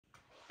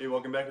Hey,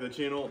 welcome back to the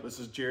channel. This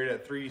is Jared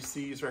at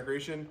 3C's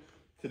Recreation.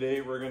 Today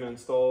we're going to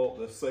install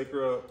the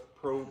Cycra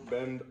Pro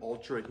Bend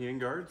Ultra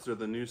Handguards. They're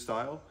the new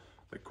style.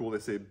 They're cool, they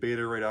say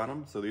beta right on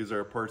them. So these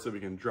are parts that we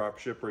can drop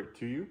ship right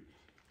to you.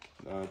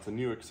 It's a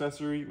new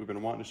accessory. We've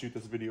been wanting to shoot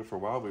this video for a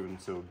while, but we've been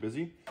so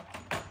busy.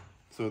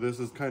 So this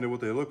is kind of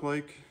what they look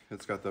like.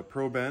 It's got the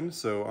Pro Bend,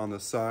 so on the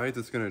sides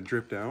it's going to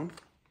drip down.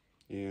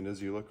 And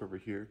as you look over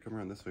here, come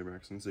around this way,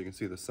 Braxton, so you can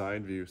see the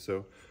side view.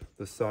 So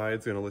the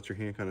side's gonna let your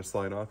hand kind of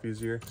slide off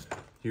easier.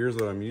 Here's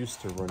what I'm used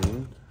to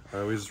running. I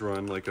always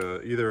run like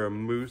either a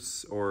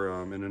Moose or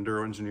an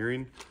Enduro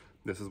Engineering.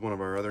 This is one of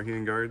our other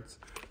hand guards.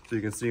 So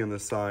you can see on the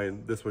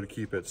side, this would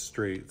keep it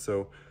straight.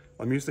 So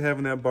I'm used to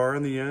having that bar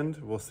in the end.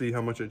 We'll see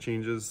how much it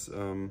changes,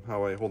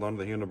 how I hold on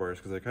to the handlebars,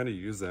 because I kind of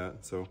use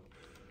that. So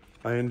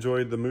I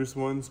enjoyed the Moose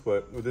ones,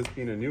 but with this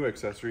being a new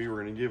accessory, we're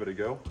gonna give it a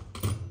go.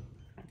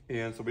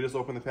 And so we just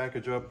open the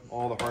package up,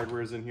 all the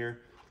hardware is in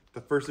here.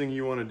 The first thing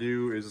you want to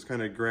do is just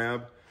kind of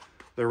grab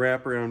the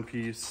wraparound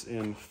piece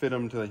and fit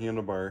them to the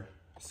handlebar.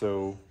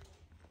 So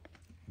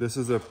this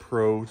is a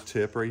pro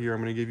tip right here I'm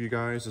going to give you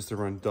guys, just to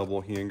run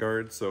double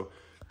handguards. So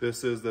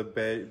this is the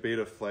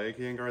beta flag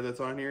handguard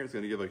that's on here. It's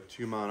going to give like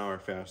 2 miles an hour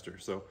faster.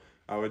 So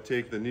I would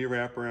take the knee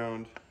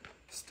wraparound,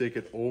 stick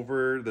it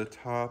over the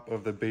top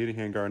of the beta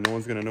handguard. No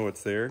one's going to know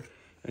it's there.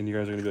 And you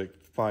guys are going to be like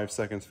 5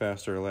 seconds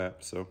faster a lap.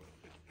 So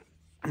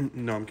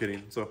no, I'm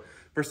kidding. So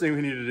first thing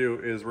we need to do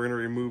is we're going to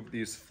remove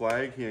these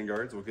flag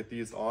handguards. We'll get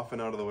these off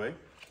and out of the way. And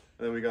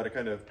then we got to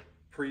kind of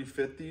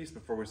pre-fit these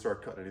before we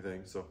start cutting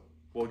anything. So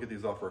we'll get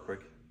these off real quick.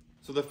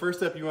 So the first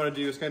step you want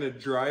to do is kind of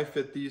dry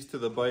fit these to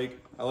the bike.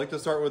 I like to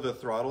start with the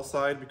throttle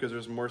side because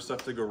there's more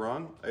stuff to go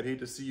wrong. I'd hate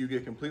to see you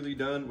get completely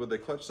done with the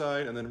clutch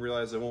side and then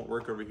realize it won't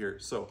work over here.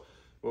 So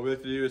what we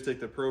like to do is take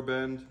the Pro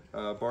Bend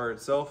bar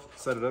itself,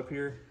 set it up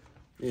here.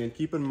 And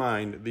keep in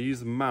mind,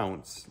 these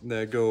mounts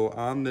that go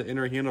on the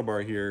inner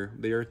handlebar here,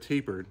 they are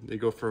tapered. They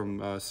go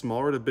from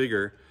smaller to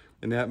bigger,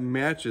 and that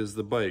matches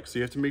the bike. So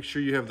you have to make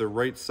sure you have the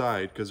right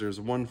side, because there's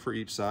one for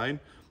each side.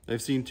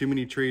 I've seen too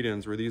many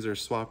trade-ins where these are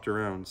swapped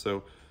around.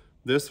 So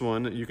this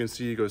one, you can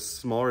see it goes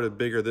smaller to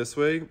bigger this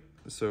way.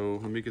 So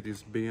let me get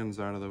these bands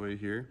out of the way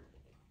here.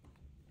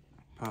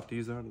 Pop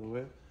these out of the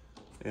way.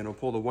 And I'll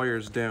pull the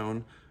wires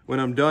down. When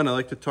I'm done, I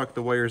like to tuck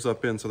the wires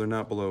up in so they're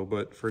not below,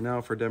 but for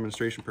now, for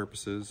demonstration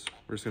purposes,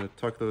 we're just gonna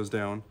tuck those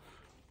down.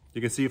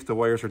 You can see if the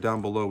wires are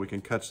down below, we can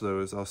catch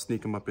those. I'll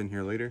sneak them up in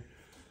here later.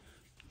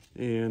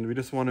 And we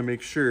just wanna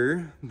make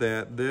sure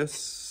that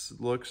this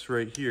looks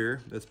right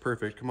here. That's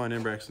perfect. Come on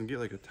in, Braxton, get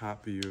like a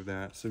top view of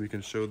that so we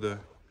can show the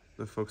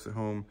folks at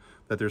home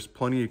that there's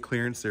plenty of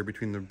clearance there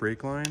between the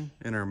brake line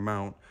and our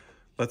mount.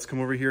 Let's come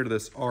over here to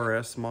this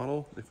RS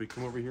model. If we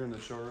come over here in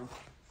the showroom.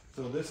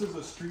 So this is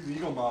a street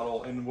legal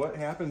model, and what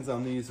happens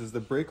on these is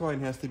the brake line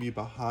has to be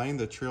behind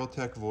the Trail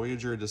Tech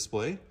Voyager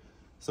display.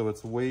 So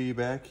it's way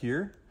back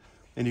here.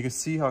 And you can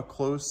see how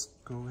close,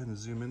 go ahead and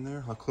zoom in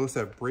there, how close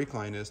that brake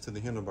line is to the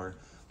handlebar.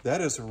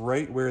 That is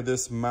right where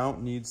this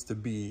mount needs to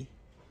be.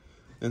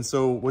 And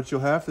so what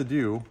you'll have to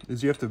do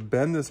is you have to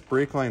bend this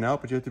brake line out,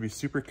 but you have to be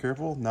super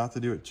careful not to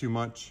do it too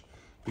much,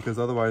 because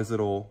otherwise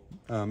it'll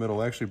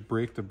actually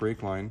break the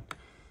brake line.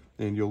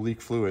 And you'll leak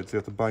fluid, so you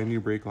have to buy a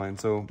new brake line.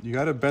 So you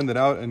got to bend it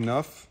out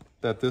enough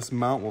that this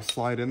mount will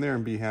slide in there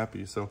and be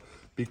happy. So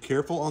be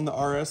careful on the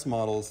RS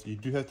models. You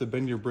do have to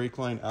bend your brake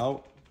line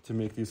out to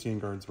make these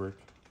handguards work.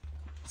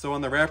 So on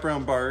the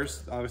wraparound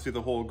bars, obviously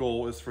the whole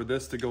goal is for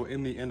this to go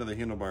in the end of the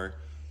handlebar.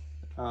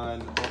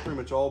 On pretty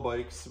much all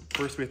bikes,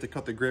 first we have to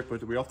cut the grip,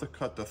 but we also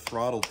cut the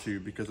throttle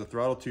tube, because the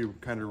throttle tube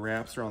kind of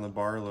wraps around the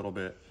bar a little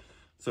bit.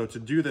 So to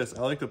do this,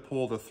 I like to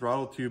pull the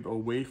throttle tube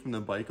away from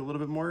the bike a little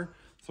bit more,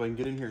 so I can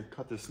get in here and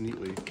cut this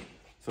neatly.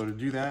 So to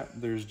do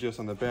that, there's just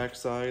on the back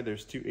side,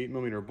 there's 2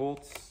 8mm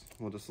bolts.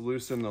 We'll just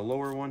loosen the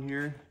lower one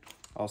here.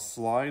 I'll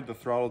slide the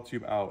throttle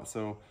tube out.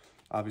 So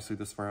obviously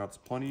this far out's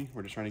plenty.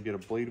 We're just trying to get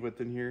a blade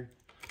width in here.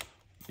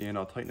 And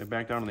I'll tighten it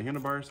back down on the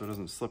handlebar so it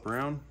doesn't slip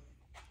around.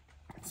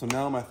 So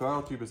now my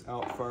throttle tube is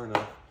out far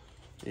enough.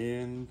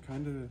 And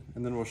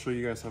then we'll show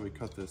you guys how we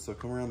cut this. So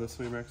come around this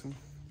way, Braxton.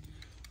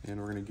 And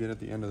we're gonna get at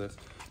the end of this.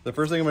 The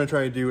first thing I'm gonna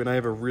try to do, and I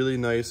have a really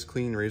nice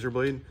clean razor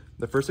blade,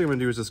 the first thing I'm gonna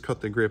do is just cut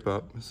the grip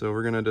up. So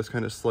we're gonna just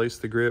kind of slice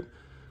the grip.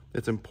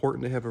 It's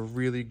important to have a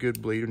really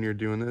good blade when you're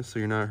doing this so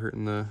you're not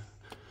hurting the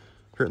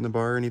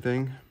bar or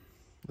anything.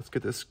 Let's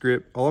get this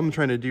grip. All I'm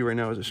trying to do right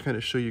now is just kind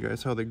of show you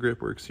guys how the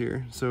grip works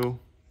here. So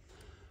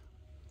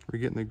we're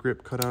getting the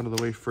grip cut out of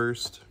the way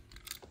first.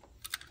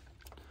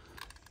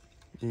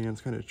 And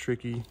it's kind of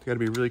tricky. You gotta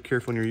be really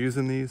careful when you're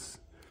using these.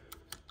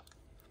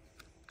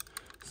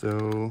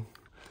 So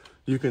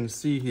you can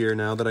see here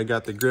now that I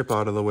got the grip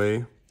out of the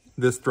way,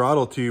 this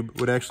throttle tube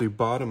would actually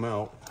bottom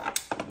out.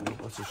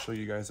 Let's just show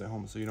you guys at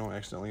home so you don't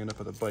accidentally end up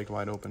with a bike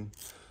wide open.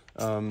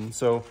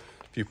 So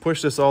if you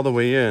push this all the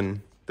way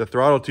in, the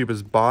throttle tube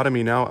is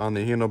bottoming out on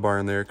the handlebar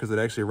in there because it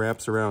actually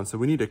wraps around. So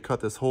we need to cut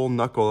this whole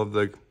knuckle of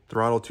the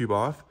throttle tube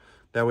off.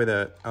 That way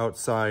that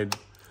outside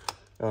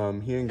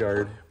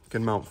handguard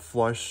can mount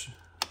flush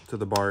to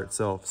the bar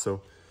itself.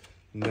 So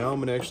now I'm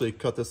gonna actually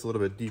cut this a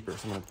little bit deeper.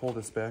 So I'm gonna pull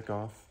this back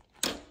off.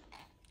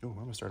 Oh, I'm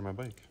gonna start my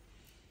bike.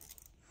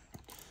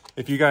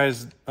 If you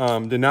guys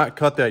did not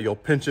cut that, you'll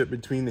pinch it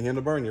between the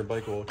handlebar and your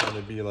bike will kind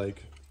of be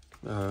like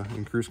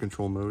in cruise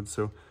control mode.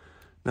 So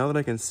now that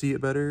I can see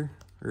it better,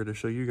 or to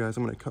show you guys,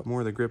 I'm gonna cut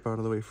more of the grip out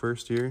of the way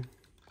first here.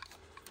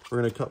 We're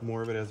gonna cut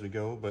more of it as we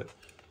go, but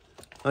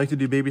I like to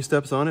do baby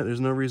steps on it.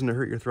 There's no reason to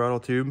hurt your throttle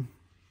tube.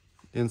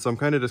 And so I'm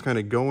kind of just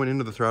going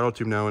into the throttle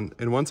tube now.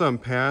 And once I'm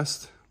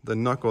past the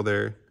knuckle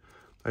there,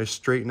 I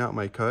straighten out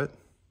my cut.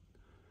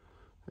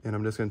 And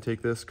I'm just gonna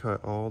take this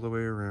cut all the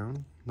way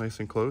around, nice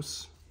and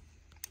close.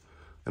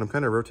 And I'm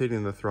kind of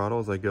rotating the throttle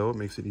as I go. It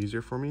makes it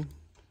easier for me.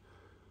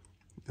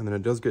 And then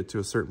it does get to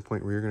a certain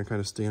point where you're gonna kind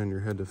of stand on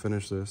your head to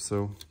finish this.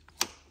 So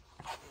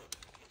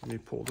let me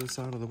pull this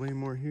out of the way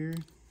more here.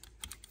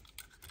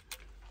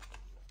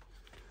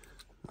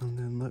 And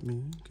then let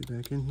me get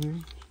back in here.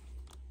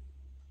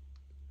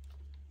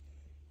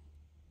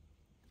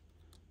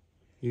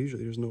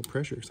 Usually there's no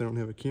pressure because I don't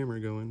have a camera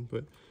going,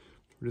 but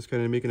we're just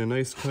kind of making a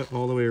nice cut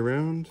all the way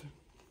around.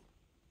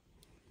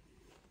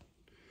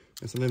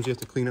 And sometimes you have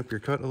to clean up your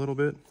cut a little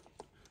bit.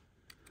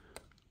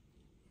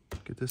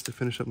 Get this to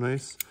finish up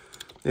nice.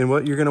 And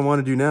what you're gonna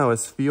wanna do now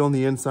is feel on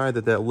the inside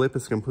that that lip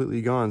is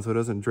completely gone so it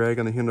doesn't drag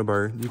on the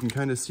handlebar. You can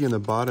kind of see on the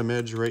bottom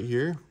edge right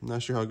here. I'm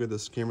not sure how good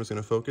this camera's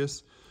gonna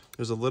focus.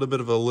 There's a little bit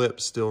of a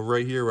lip still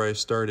right here where I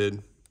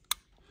started.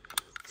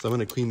 So I'm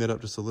gonna clean that up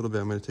just a little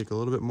bit. I'm gonna take a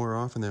little bit more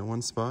off in that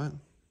one spot.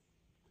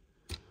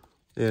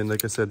 And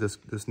like I said,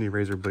 this new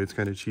razor blade's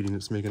kind of cheating.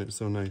 It's making it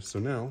so nice. So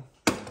now,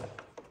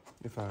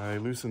 if I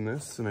loosen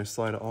this and I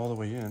slide it all the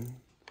way in,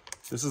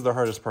 this is the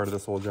hardest part of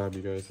this whole job,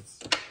 you guys. It's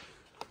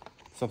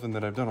something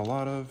that I've done a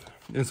lot of.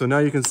 And so now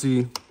you can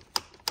see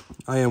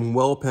I am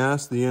well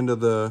past the end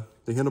of the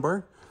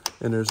handlebar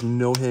and there's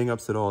no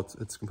hang-ups at all.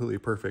 It's completely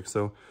perfect.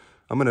 So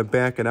I'm gonna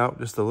back it out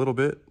just a little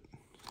bit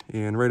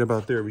and right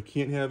about there. We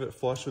can't have it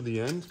flush with the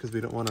end because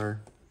we don't want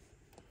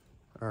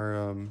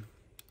our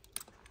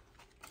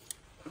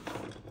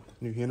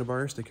new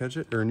handlebars to catch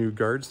it, or new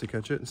guards to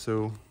catch it.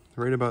 So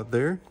right about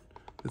there,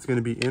 it's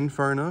gonna be in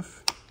far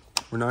enough.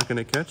 We're not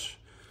gonna catch.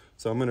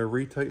 So I'm gonna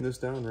retighten this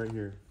down right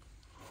here.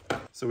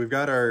 So we've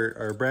got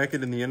our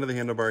bracket in the end of the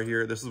handlebar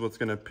here. This is what's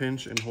gonna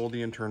pinch and hold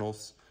the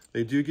internals.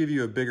 They do give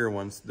you a bigger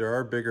one. There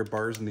are bigger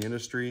bars in the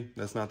industry.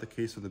 That's not the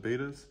case with the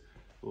betas.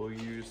 We'll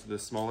use the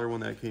smaller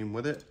one that came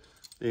with it.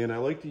 And I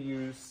like to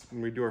use,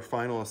 when we do our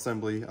final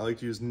assembly, I like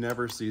to use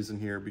never season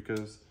here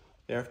because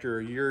after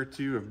a year or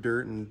two of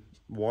dirt and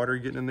water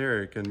getting in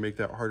there, it can make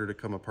that harder to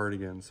come apart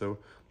again. So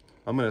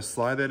I'm gonna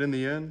slide that in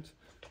the end.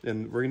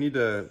 And we're gonna need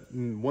to,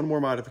 one more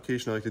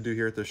modification I like to do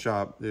here at the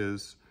shop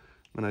is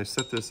when I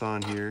set this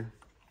on here,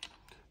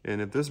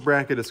 and if this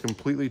bracket is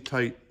completely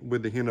tight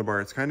with the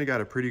handlebar, it's kind of got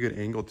a pretty good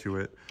angle to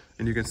it.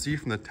 And you can see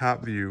from the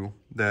top view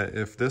that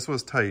if this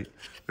was tight,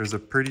 there's a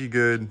pretty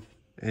good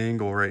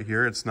angle right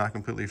here. It's not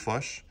completely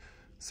flush.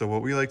 So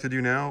what we like to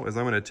do now is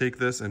I'm gonna take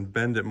this and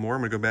bend it more.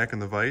 I'm gonna go back in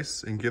the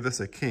vise and give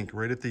this a kink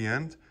right at the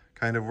end,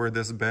 kind of where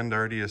this bend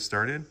already has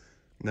started.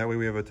 And that way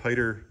we have a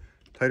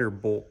tighter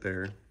bolt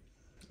there.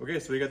 Okay,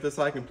 so we got this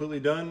side completely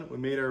done. We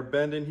made our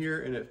bend in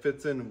here and it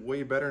fits in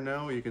way better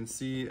now. You can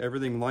see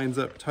everything lines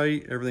up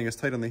tight. Everything is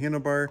tight on the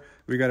handlebar.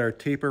 We got our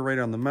taper right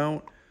on the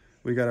mount.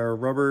 We got our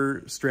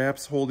rubber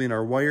straps holding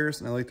our wires.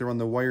 And I like to run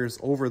the wires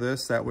over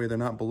this. That way they're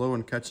not below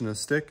and catching a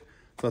stick.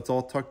 So that's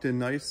all tucked in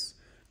nice.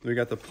 We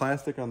got the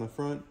plastic on the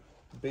front.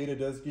 Beta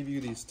does give you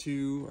these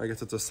two, I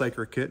guess it's a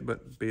Cycra kit,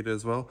 but Beta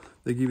as well.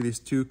 They give you these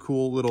two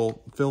cool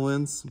little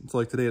fill-ins. So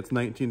like today it's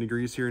 19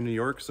 degrees here in New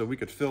York, so we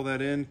could fill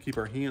that in, keep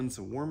our hands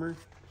warmer.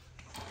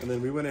 And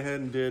then we went ahead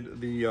and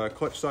did the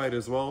clutch side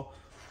as well.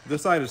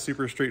 This side is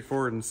super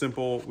straightforward and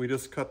simple. We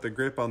just cut the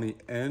grip on the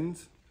end,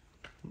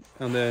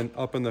 and then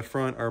up in the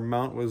front, our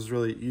mount was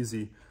really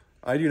easy.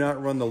 I do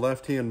not run the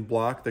left-hand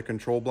block, the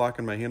control block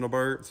in my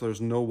handlebar, so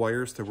there's no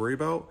wires to worry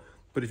about.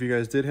 But if you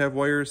guys did have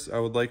wires, I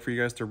would like for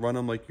you guys to run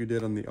them like you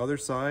did on the other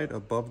side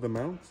above the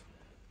mount.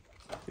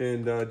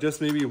 And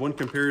just maybe one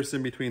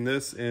comparison between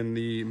this and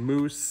the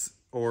Moose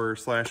or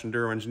slash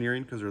Enduro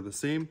Engineering, because they're the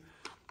same,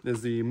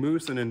 is the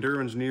Moose and Enduro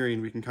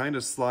Engineering, we can kind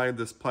of slide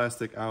this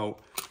plastic out.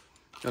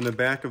 On the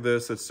back of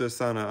this, it's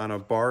just on a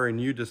bar, and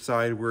you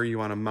decide where you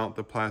want to mount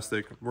the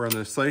plastic. Where on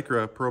the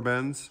Cycra Pro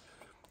Bends,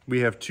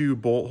 we have 2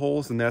 bolt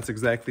holes, and that's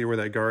exactly where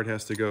that guard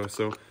has to go.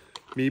 So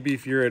maybe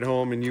if you're at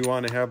home and you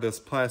want to have this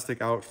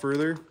plastic out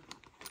further,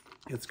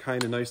 it's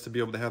kind of nice to be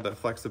able to have that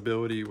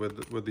flexibility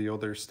with the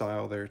other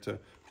style there to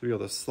be able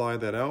to slide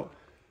that out.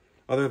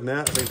 Other than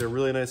that, I think they're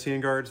really nice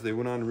handguards. They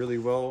went on really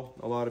well,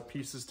 a lot of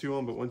pieces to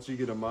them, but once you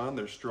get them on,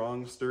 they're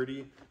strong,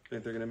 sturdy. I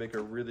think they're gonna make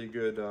a really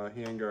good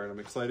handguard. I'm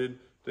excited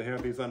to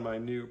have these on my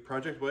new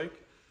project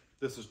bike.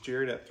 This is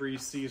Jared at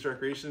 3C's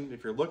Recreation.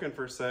 If you're looking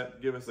for a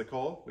set, give us a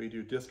call. We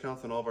do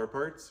discounts on all of our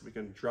parts. We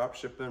can drop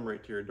ship them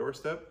right to your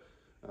doorstep.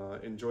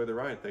 Enjoy the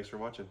ride. Thanks for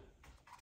watching.